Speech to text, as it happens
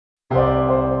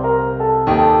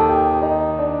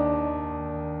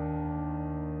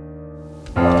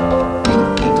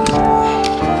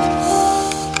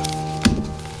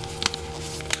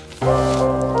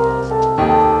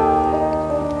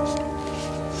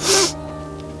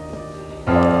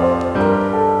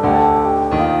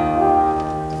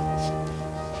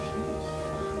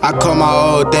I call my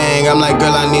old thing, I'm like,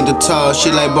 girl, I need to talk. She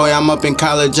like, boy, I'm up in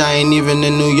college, I ain't even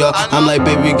in New York. I'm like,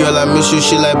 baby girl, I miss you.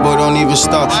 She like, boy, don't even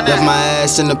start. Left my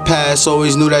ass in the past,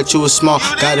 always knew that you was smart.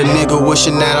 Got a nigga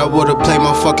wishing that I would've played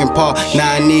my fucking part.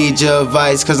 Now I need your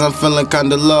advice, cause I'm feeling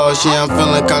kinda lost. Yeah, I'm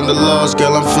feeling kinda lost,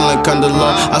 girl, I'm feeling kinda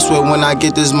lost. I swear when I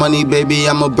get this money, baby,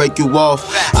 I'ma break you off.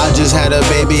 I just had a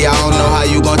baby, I don't know how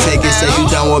you gon' take it. Say you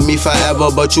done with me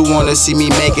forever, but you wanna see me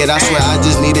make it. I swear I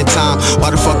just needed time.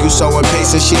 Why the fuck you so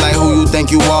impatient? She like, who you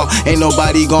think you are? Ain't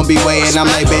nobody gon' be waiting. I'm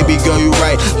like, baby girl, you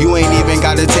right. You ain't even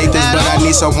gotta take this, but I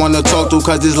need someone to talk to,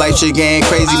 cause this life shit getting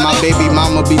crazy. My baby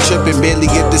mama be tripping, barely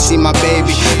get to see my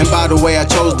baby. And by the way, I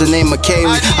chose the name of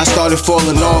Kaylee. I started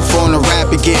falling off on the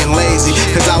rap and getting lazy,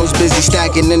 cause I was busy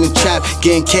stacking in the trap,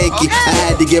 getting cakey. I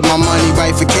had to get my money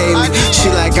right for Kaylee. She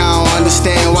like, I don't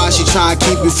understand why she tryna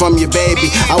keep you from your baby.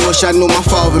 I wish I knew my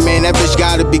father, man, that bitch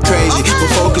gotta be crazy. But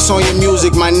focus on your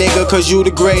music, my nigga, cause you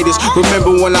the greatest.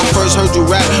 Remember when I first heard you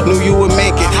rap, knew you would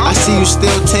make it. I see you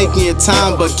still taking your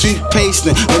time, but keep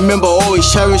pacing. Remember, always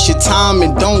cherish your time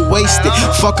and don't waste it.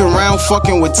 Fuck around,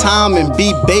 fucking with time and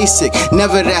be basic.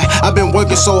 Never that. I've been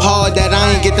working so hard that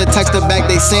I ain't get the text her back.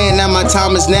 They saying that my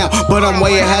time is now, but I'm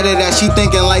way ahead of that. She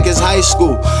thinking like it's high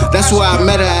school. That's where I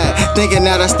met her at, thinking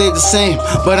that I stayed the same,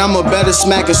 but I'm a better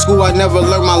Smacc in school. I never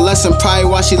learned my lesson, probably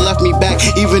why she left me back.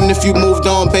 Even if you moved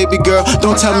on, baby girl,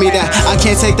 don't tell me that. I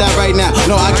can't take that right now.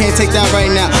 No, I can't take that right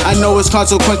now. I know it's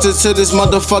consequences to this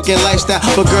motherfucking lifestyle,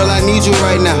 but girl, I need you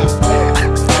right now.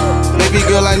 Baby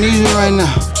girl, I need you right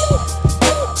now.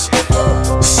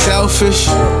 Selfish,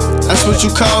 that's what you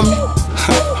call me?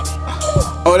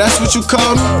 Oh, that's what you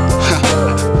call me?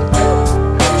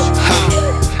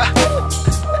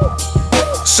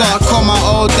 So I call my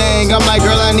old thing, I'm like,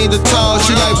 girl, I need to talk.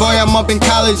 She like, boy, I'm up in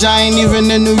college, I ain't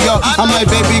even in New York. I'm like,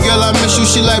 baby girl, I miss you.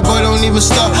 She like, boy, don't even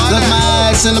start. Left my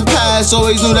ass in the past,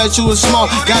 always knew that you was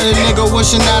smart. Got a nigga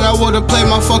wishing that I would've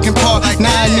played my fucking part. Now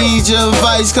I need your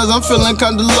advice, cause I'm feeling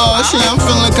kinda lost. Yeah, I'm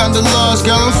feeling kinda lost,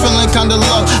 girl, I'm feeling kinda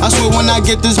lost. I swear when I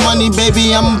get this money,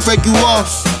 baby, I'ma break you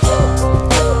off.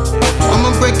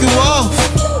 I'ma break you off.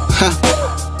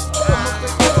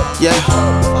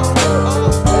 Yeah.